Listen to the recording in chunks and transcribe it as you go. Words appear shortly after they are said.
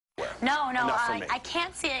No, enough for me. I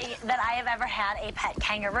can't say that I have ever had a pet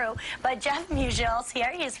kangaroo, but Jeff Musial's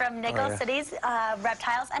here. He's from Nickel City's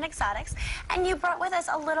Reptiles and Exotics, and you brought with us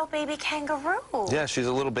a little baby kangaroo. Yeah, she's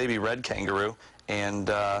a little baby red kangaroo, and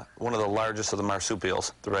one of the largest of the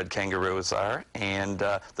marsupials, the red kangaroos are, and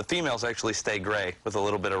the females actually stay gray with a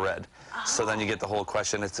little bit of red. Oh. So then you get the whole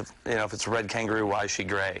question, it's, you know, if it's a red kangaroo, why is she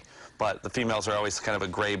gray? But the females are always kind of a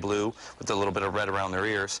gray-blue with a little bit of red around their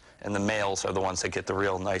ears, and the males are the ones that get the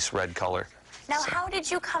real nice red color. Now, how did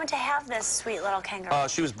you come to have this sweet little kangaroo?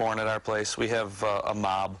 She was born at our place. We have a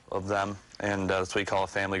mob of them, and that's what we call a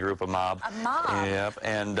family group, a mob. A mob? Yep,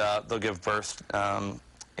 and they'll give birth,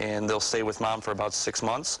 and they'll stay with mom for about 6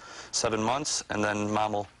 months, 7 months, and then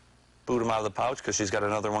mom will boot them out of the pouch because she's got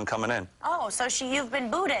another one coming in. Oh, so you've been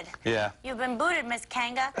booted. Yeah. You've been booted, Miss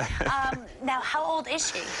Kanga. Now, how old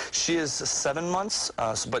is she? She is 7 months,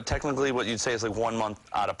 but technically what you'd say is like 1 month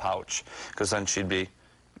out of pouch, because then she'd be,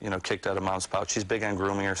 you know, kicked out of mom's pouch. She's big on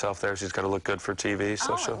grooming herself there. She's got to look good for TV.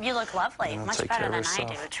 So oh, you look lovely. Much better than I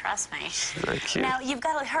do, trust me. She's very cute. Now, you've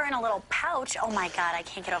got her in a little pouch. Oh, my God, I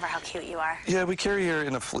can't get over how cute you are. Yeah, we carry her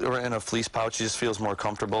in a fleece pouch. She just feels more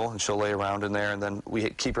comfortable, and she'll lay around in there. And then we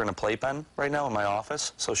keep her in a playpen right now in my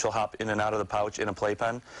office. So she'll hop in and out of the pouch in a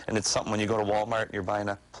playpen. And it's something when you go to Walmart and you're buying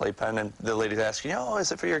a playpen, and the lady's asking, oh,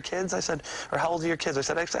 is it for your kids? I said, or how old are your kids? I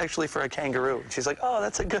said, it's actually for a kangaroo. She's like, oh,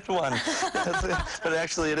 that's a good one. But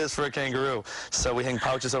actually, it is for a kangaroo. So we hang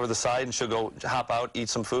pouches over the side, and she'll go hop out, eat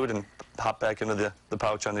some food, and hop back into the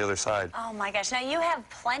pouch on the other side. Oh, my gosh. Now, you have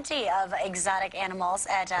plenty of exotic animals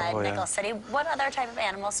at Nickel City. What other type of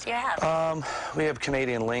animals do you have? We have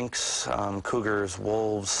Canadian lynx, cougars,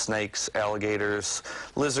 wolves, snakes, alligators,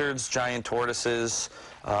 lizards, giant tortoises,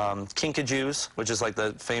 kinkajous, which is like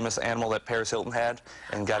the famous animal that Paris Hilton had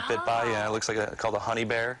and got bit by. Yeah, it looks like called a honey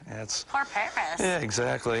bear. Yeah, it's poor Paris. Yeah,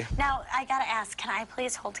 exactly. Now, I gotta ask, can I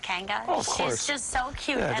please hold Kanga? Oh, of course. She's just so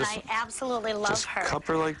cute, and I absolutely love her. Just cup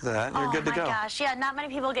her like that, and you're good to go. Oh, my gosh. Yeah, not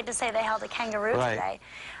many people get to say they held a kangaroo today.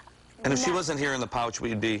 And if she wasn't here in the pouch,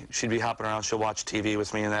 she'd be hopping around. She'll watch TV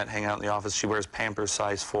with me and that, hang out in the office. She wears Pampers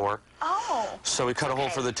size 4. Oh. So we cut a hole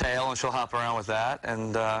for the tail, and she'll hop around with that.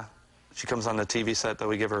 And she comes on the TV set that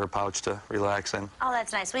we give her a pouch to relax in. Oh,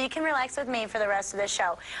 that's nice. Well, you can relax with me for the rest of the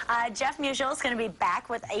show. Jeff Musial is going to be back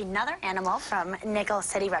with another animal from Nickel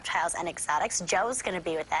City Reptiles and Exotics. Joe's going to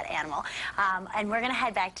be with that animal. And we're going to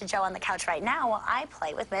head back to Joe on the couch right now while I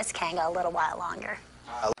play with Miss Kanga a little while longer.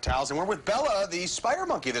 Reptiles, and we're with Bella, the spider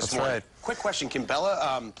monkey this morning. Right. Quick question, can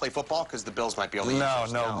Bella play football? Because the Bills might be able to use her.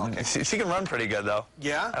 No. Okay. She can run pretty good, though.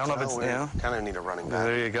 Yeah? I don't know if it's, you know. Kind of need a running back.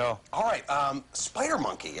 There you go. All right, spider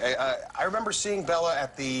monkey. I remember seeing Bella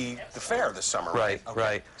at the fair this summer, right?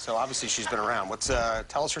 Right. So obviously she's been around.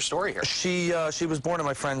 Tell us her story here. She was born at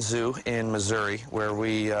my friend's zoo in Missouri, where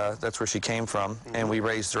that's where she came from, and we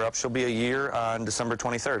raised her up. She'll be a year on December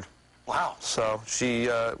 23rd. Wow. So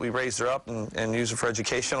we raised her up and used her for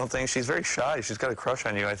educational things. She's very shy. She's got a crush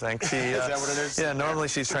on you, I think. Is that what it is? Yeah, normally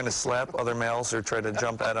she's trying to slap other males or try to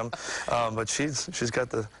jump at them. But she's got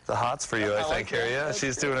the hots for you, I think, here. Yeah,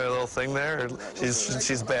 she's doing her little thing there.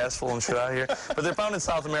 She's bashful and shy here. But they're found in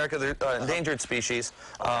South America. They're endangered species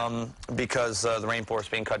because the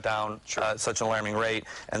rainforest being cut down at such an alarming rate.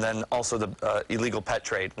 And then also the illegal pet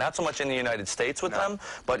trade. Not so much in the United States with them,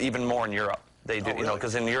 but even more in Europe. They do, you know,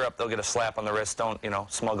 because in Europe they'll get a slap on the wrist. Don't, you know,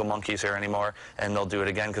 smuggle monkeys here anymore, and they'll do it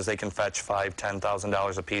again because they can fetch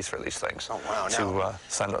 $5,000–$10,000 a piece for these things. Oh wow! To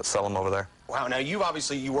sell them over there. Wow. Now you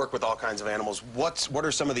work with all kinds of animals. What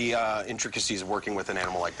are some of the intricacies of working with an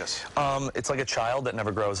animal like this? It's like a child that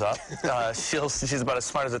never grows up. She's about as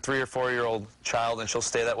smart as a 3- or 4-year-old child, and she'll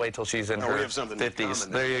stay that way till she's in her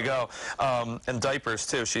 50s. There you go. And diapers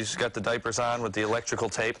too. She's got the diapers on with the electrical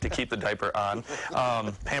tape to keep the diaper on.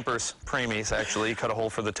 Pampers preemies, actually. You cut a hole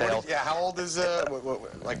for the tail. How old is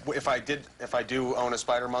like if I do own a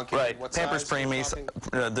spider monkey? Right. What Pampers size preemies,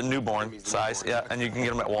 the newborn size. Yeah, and you can get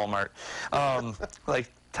them at Walmart.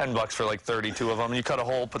 Like $10 for like 32 of them. You cut a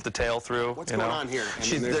hole, put the tail through. What's going on here?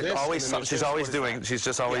 She's always got to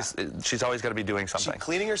be doing something. Is she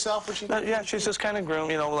cleaning herself when she? Yeah, she's just kind of groomed.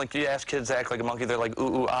 You know, like you ask kids to act like a monkey, they're like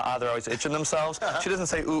ooh ooh ah ah. They're always itching themselves. She doesn't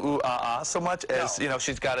say ooh ooh ah ah so much as you know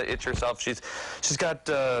she's got to itch herself. She's got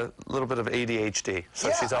a little bit of ADHD,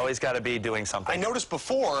 so she's always got to be doing something. I noticed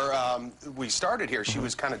before we started here, she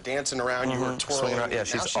was kind of dancing around. You were twirling around. Yeah,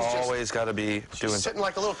 she's always got to be doing. She's sitting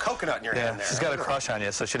like a little coconut in your hand there. She's got a crush on you.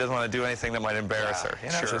 So she doesn't want to do anything that might embarrass her.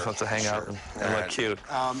 You know, she just wants to hang out and look cute.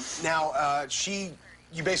 Now,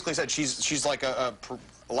 you basically said she's like a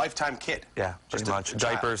lifetime kid. Yeah, pretty much.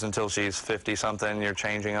 Diapers until she's 50-something. You're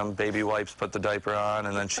changing them. Baby wipes, put the diaper on,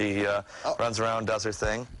 and then she runs around, does her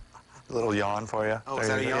thing. A little yawn for you. Oh, is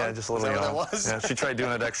that a yawn? Yeah, just a little yawn. Is that what that was? Yeah, she tried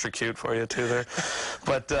doing it extra cute for you too there.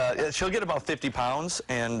 But yeah, she'll get about 50 pounds,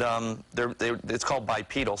 and it's called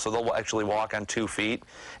bipedal, so they'll actually walk on 2 feet.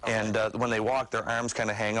 Okay. And when they walk, their arms kind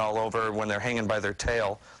of hang all over when they're hanging by their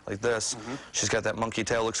tail, like this. She's got that monkey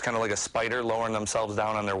tail, looks kind of like a spider lowering themselves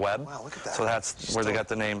down on their web. Wow, look at that. So that's where they got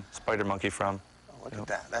the name spider monkey from. Oh, look at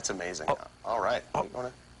that. That's amazing. Oh. All right. Oh.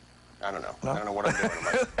 I don't know. No? I don't know what I'm doing.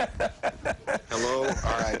 Hello?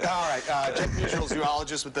 All right. All right. Jeff Musial,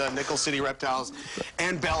 zoologist with the Nickel City Reptiles,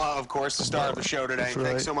 and Bella, of course, the star of the show today. Right.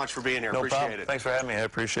 Thanks so much for being here. No Appreciate problem. it. Thanks for having me. I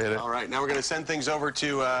appreciate it. All right. Now we're going to send things over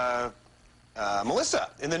to Melissa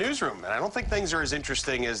in the newsroom, and I don't think things are as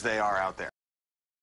interesting as they are out there.